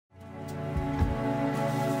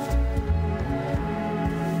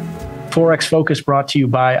Forex Focus brought to you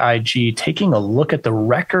by IG, taking a look at the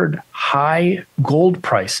record high gold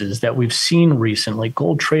prices that we've seen recently.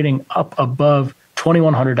 Gold trading up above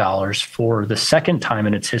 $2,100 for the second time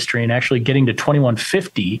in its history and actually getting to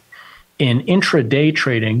 $2,150 in intraday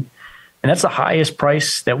trading. And that's the highest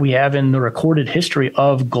price that we have in the recorded history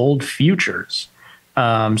of gold futures.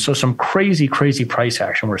 So some crazy price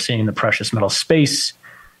action we're seeing in the precious metal space.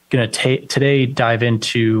 Going to today dive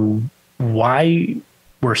into why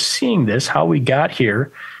we're seeing this, how we got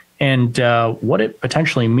here, and what it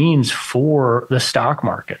potentially means for the stock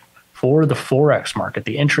market, for the Forex market,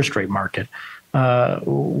 the interest rate market.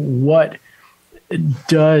 What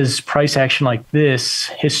does price action like this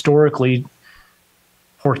historically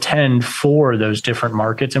portend for those different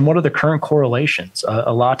markets, and what are the current correlations?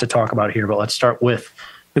 A lot to talk about here, but let's start with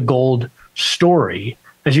the gold story.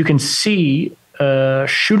 As you can see,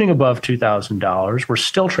 shooting above $2,000. We're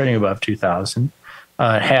still trading above $2,000.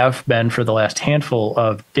 Have been for the last handful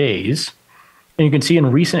of days. And you can see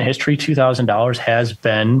in recent history, $2,000 has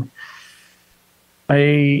been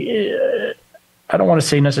I don't want to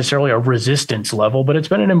say necessarily a resistance level, but it's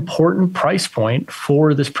been an important price point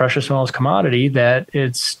for this precious metals commodity that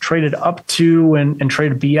it's traded up to and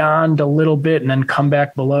traded beyond a little bit and then come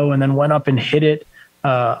back below and then went up and hit it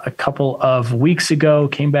a couple of weeks ago,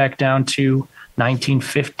 came back down to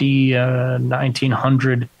 1950,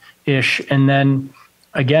 1900-ish. And then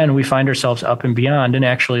again, we find ourselves up and beyond, and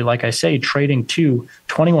actually, like I say, trading to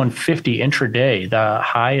 2150 intraday, the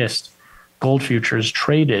highest gold futures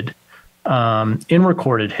traded in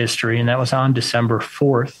recorded history, and that was on December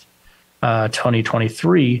 4th,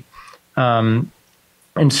 2023. And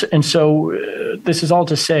so this is all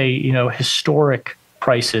to say, historic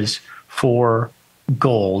prices for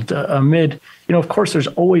gold amid, of course, there's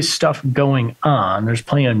always stuff going on. There's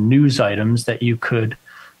plenty of news items that you could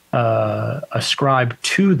ascribe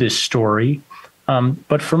to this story.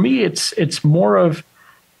 But for me, it's more of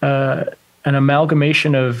an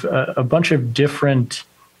amalgamation of a bunch of different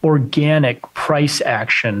organic price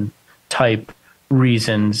action type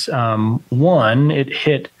reasons. One, it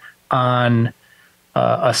hit on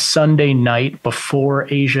a Sunday night before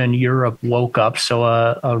Asia and Europe woke up, so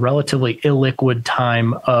a relatively illiquid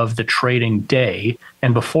time of the trading day,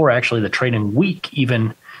 and before actually the trading week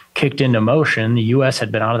even kicked into motion. The U.S.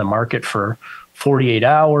 had been out of the market for 48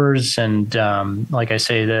 hours. And like I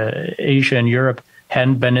say, the Asia and Europe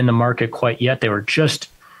hadn't been in the market quite yet. They were just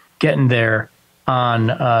getting there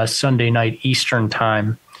on Sunday night Eastern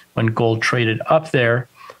time when gold traded up there.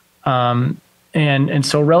 And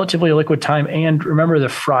so relatively liquid time. And remember, the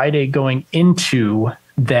Friday going into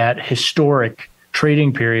that historic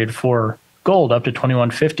trading period for gold up to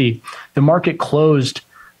 2150, the market closed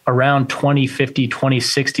around 2050,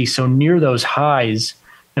 2060, so near those highs.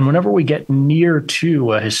 And whenever we get near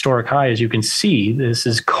to a historic high, as you can see, this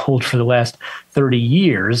is gold for the last 30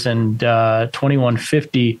 years, and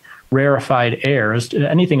 2150 rarefied airs,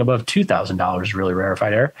 anything above $2,000 is really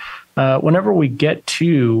rarefied air. Whenever we get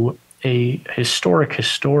to a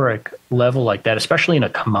historic level like that, especially in a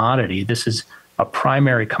commodity, this is a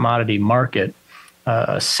primary commodity market,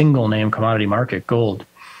 a single name commodity market, gold.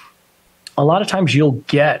 A lot of times you'll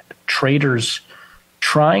get traders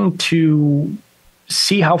trying to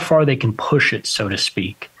see how far they can push it, so to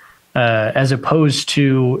speak, as opposed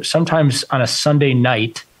to sometimes on a Sunday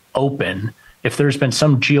night open, if there's been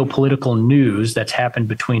some geopolitical news that's happened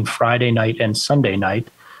between Friday night and Sunday night,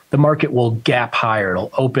 the market will gap higher.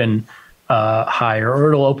 It'll open higher, or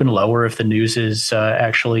it'll open lower if the news is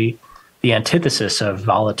actually the antithesis of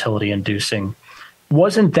volatility inducing.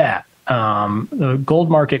 Wasn't that. The gold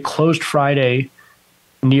market closed Friday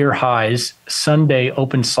near highs, Sunday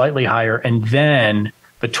opened slightly higher, and then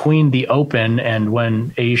between the open and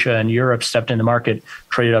when Asia and Europe stepped in the market,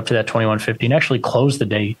 traded up to that 2150 and actually closed the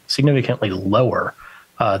day significantly lower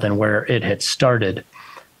than where it had started.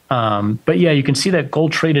 But yeah, you can see that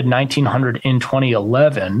gold traded 1900 in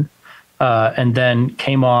 2011 and then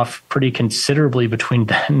came off pretty considerably between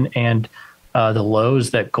then and the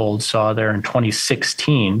lows that gold saw there in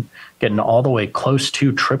 2016, getting all the way close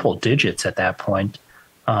to triple digits at that point.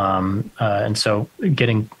 And so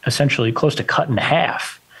getting essentially close to cut in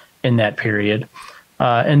half in that period.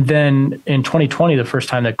 And then in 2020, the first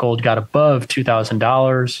time that gold got above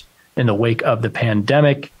 $2,000 in the wake of the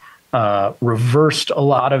pandemic, reversed a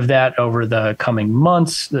lot of that over the coming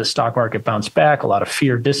months. The stock market bounced back, a lot of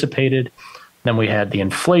fear dissipated. Then we had the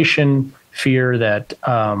inflation fear that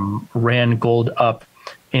ran gold up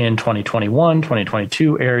in 2021,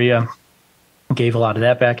 2022 area, gave a lot of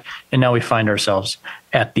that back. And now we find ourselves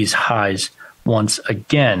at these highs once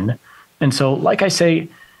again. And so, like I say,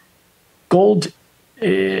 gold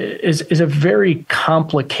is a very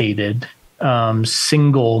complicated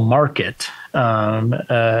single market,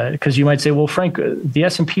 because you might say, well, Frank, the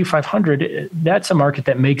S&P 500, that's a market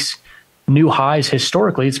that makes new highs.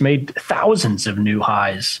 Historically, it's made thousands of new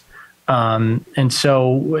highs. And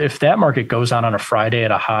so if that market goes on a Friday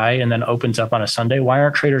at a high and then opens up on a Sunday, why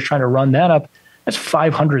aren't traders trying to run that up? That's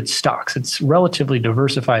 500 stocks. It's relatively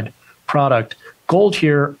diversified product. Gold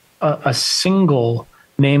here, a single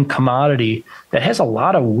name commodity that has a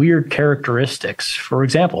lot of weird characteristics. For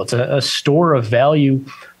example, it's a store of value,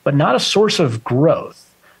 but not a source of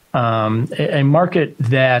growth. A market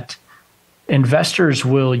that investors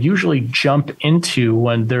will usually jump into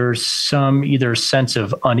when there's some either sense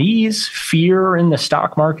of unease, fear in the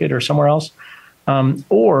stock market or somewhere else,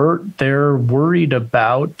 or they're worried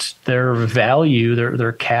about their value,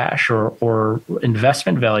 their cash or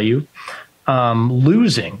investment value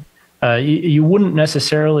losing. You wouldn't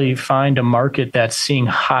necessarily find a market that's seeing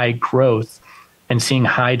high growth and seeing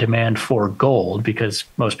high demand for gold, because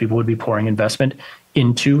most people would be pouring investment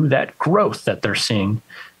into that growth that they're seeing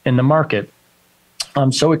in the market.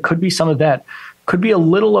 So it could be some of that. Could be a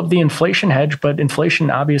little of the inflation hedge, but inflation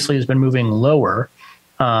obviously has been moving lower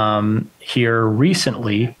here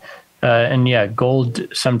recently. And yeah, gold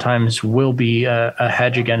sometimes will be a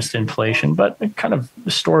hedge against inflation, but kind of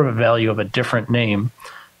the store of value of a different name.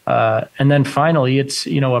 And then finally, it's,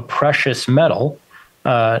 a precious metal,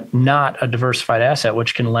 not a diversified asset,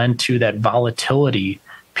 which can lend to that volatility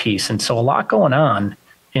piece. And so a lot going on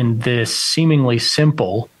in this seemingly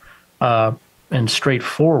simple and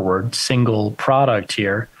straightforward single product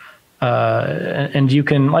here. And you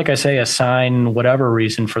can, like I say, assign whatever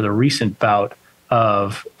reason for the recent bout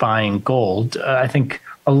of buying gold. I think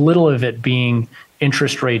a little of it being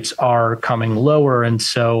interest rates are coming lower, and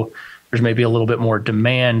so there's maybe a little bit more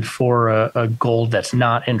demand for a gold that's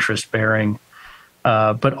not interest bearing.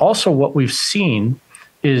 But also what we've seen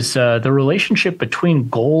is the relationship between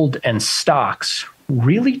gold and stocks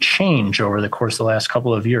really change over the course of the last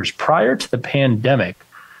couple of years. Prior to the pandemic,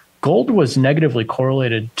 gold was negatively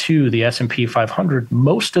correlated to the S&P 500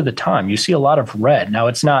 most of the time. You see a lot of red. Now,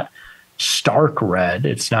 it's not stark red.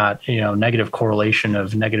 It's not, negative correlation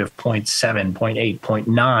of negative 0.7,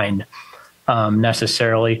 0.8, 0.9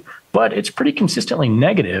 necessarily, but it's pretty consistently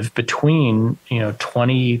negative between,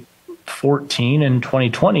 2014 and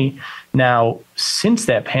 2020. Now, since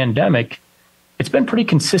that pandemic, it's been pretty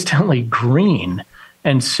consistently green.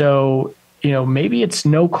 And so, maybe it's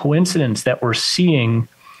no coincidence that we're seeing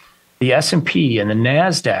the S&P and the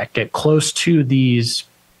NASDAQ get close to these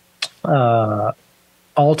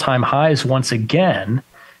all-time highs once again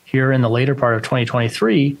here in the later part of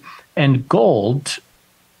 2023, and gold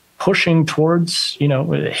pushing towards,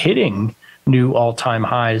 hitting new all-time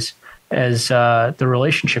highs, as the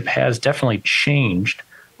relationship has definitely changed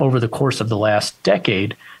over the course of the last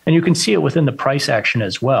decade. And you can see it within the price action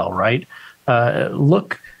as well, right?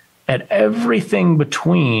 Look at everything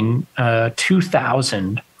between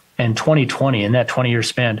 2000 and 2020 in that 20-year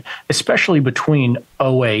span, especially between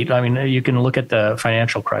 08. I mean, you can look at the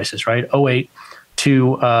financial crisis, right? 08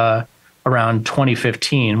 to around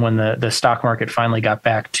 2015, when the stock market finally got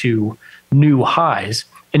back to new highs.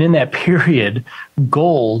 And in that period,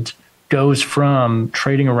 gold goes from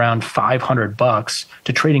trading around $500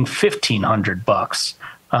 to trading $1,500.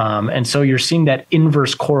 And so you're seeing that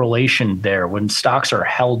inverse correlation there. When stocks are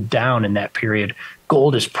held down in that period,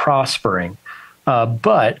 gold is prospering.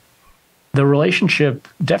 But the relationship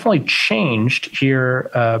definitely changed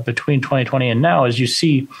here between 2020 and now, as you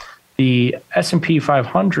see the S&P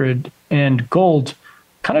 500 and gold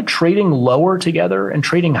kind of trading lower together and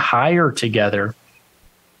trading higher together,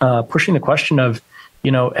 pushing the question of,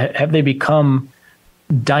 have they become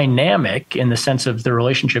dynamic in the sense of the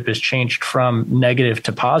relationship has changed from negative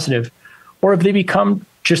to positive, or have they become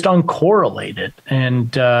just uncorrelated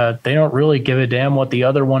and they don't really give a damn what the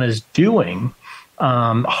other one is doing?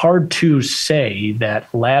 Hard to say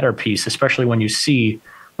that latter piece, especially when you see,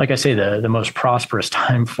 like I say, the most prosperous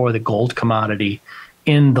time for the gold commodity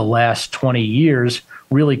in the last 20 years,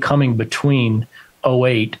 really coming between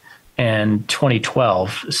 08 and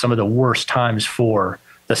 2012, some of the worst times for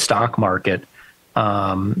the stock market.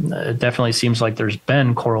 It definitely seems like there's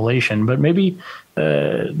been correlation, but maybe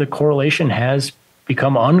the correlation has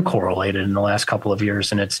become uncorrelated in the last couple of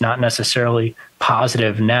years, and it's not necessarily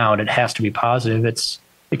positive now, and it has to be positive.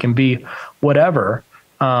 It can be whatever.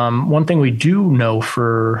 One thing we do know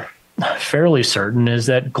for fairly certain is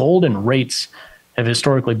that gold and rates have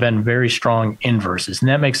historically been very strong inverses, and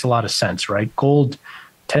that makes a lot of sense, right? Gold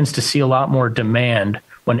tends to see a lot more demand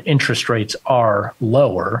when interest rates are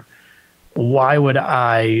lower. why would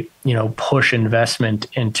I, push investment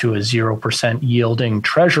into a 0% yielding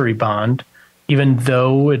treasury bond, even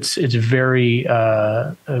though it's very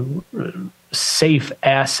safe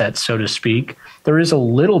asset, so to speak? There is a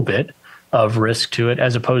little bit of risk to it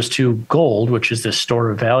as opposed to gold, which is this store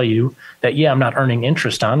of value that, I'm not earning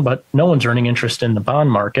interest on, but no one's earning interest in the bond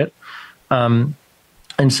market. And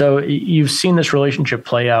so you've seen this relationship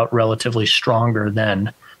play out relatively stronger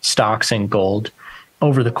than stocks and gold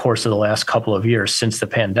over the course of the last couple of years since the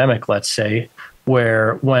pandemic, let's say,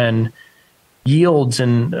 where when yields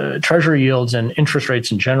and treasury yields and interest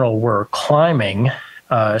rates in general were climbing,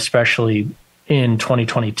 especially in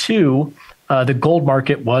 2022, the gold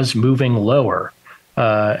market was moving lower.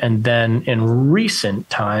 And then in recent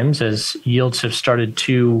times, as yields have started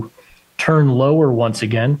to turn lower once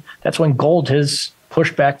again, that's when gold has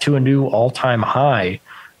pushed back to a new all-time high.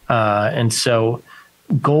 And so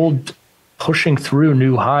gold pushing through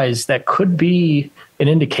new highs, that could be an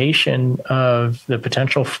indication of the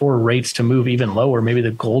potential for rates to move even lower. Maybe the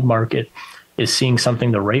gold market is seeing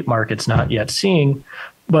something the rate market's not yet seeing.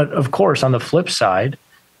 But of course, on the flip side,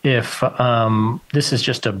 if this is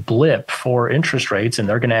just a blip for interest rates and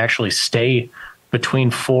they're going to actually stay between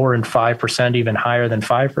 4 and 5%, even higher than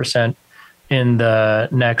 5% in the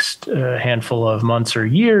next handful of months or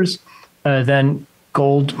years, then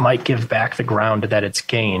gold might give back the ground that it's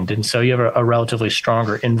gained. And so you have a relatively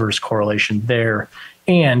stronger inverse correlation there.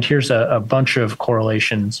 And here's a bunch of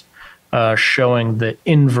correlations showing the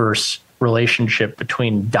inverse relationship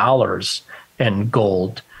between dollars and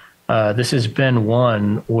gold. This has been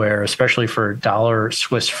one where, especially for dollar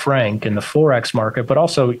Swiss franc in the forex market, but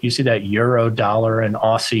also you see that euro dollar and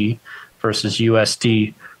Aussie versus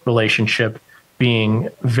USD relationship being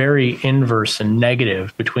very inverse and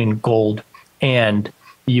negative between gold and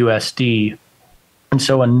USD. And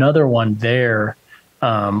so another one there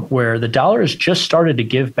where the dollar has just started to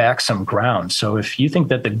give back some ground. So if you think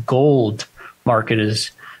that the gold market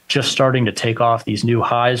is just starting to take off, these new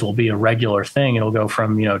highs will be a regular thing. It'll go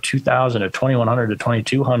from 2,000 to 2,100 to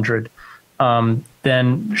 2,200.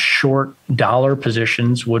 Then short dollar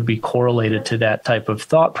positions would be correlated to that type of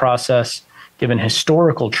thought process, given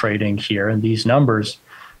historical trading here and these numbers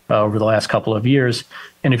over the last couple of years.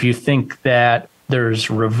 And if you think that there's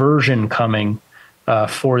reversion coming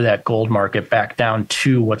for that gold market back down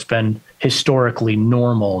to what's been historically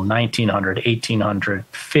normal, 1,900, 1,800,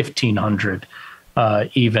 1,500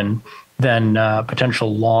 even, then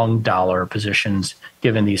potential long dollar positions,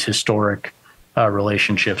 given these historic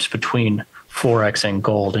relationships between forex and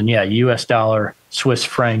gold. And US dollar, Swiss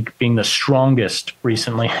franc being the strongest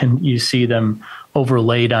recently, and you see them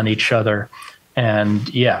overlaid on each other. And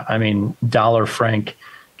dollar franc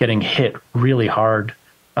getting hit really hard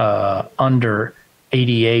under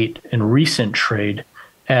 88 in recent trade,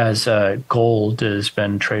 as gold has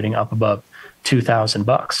been trading up above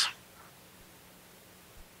 $2,000.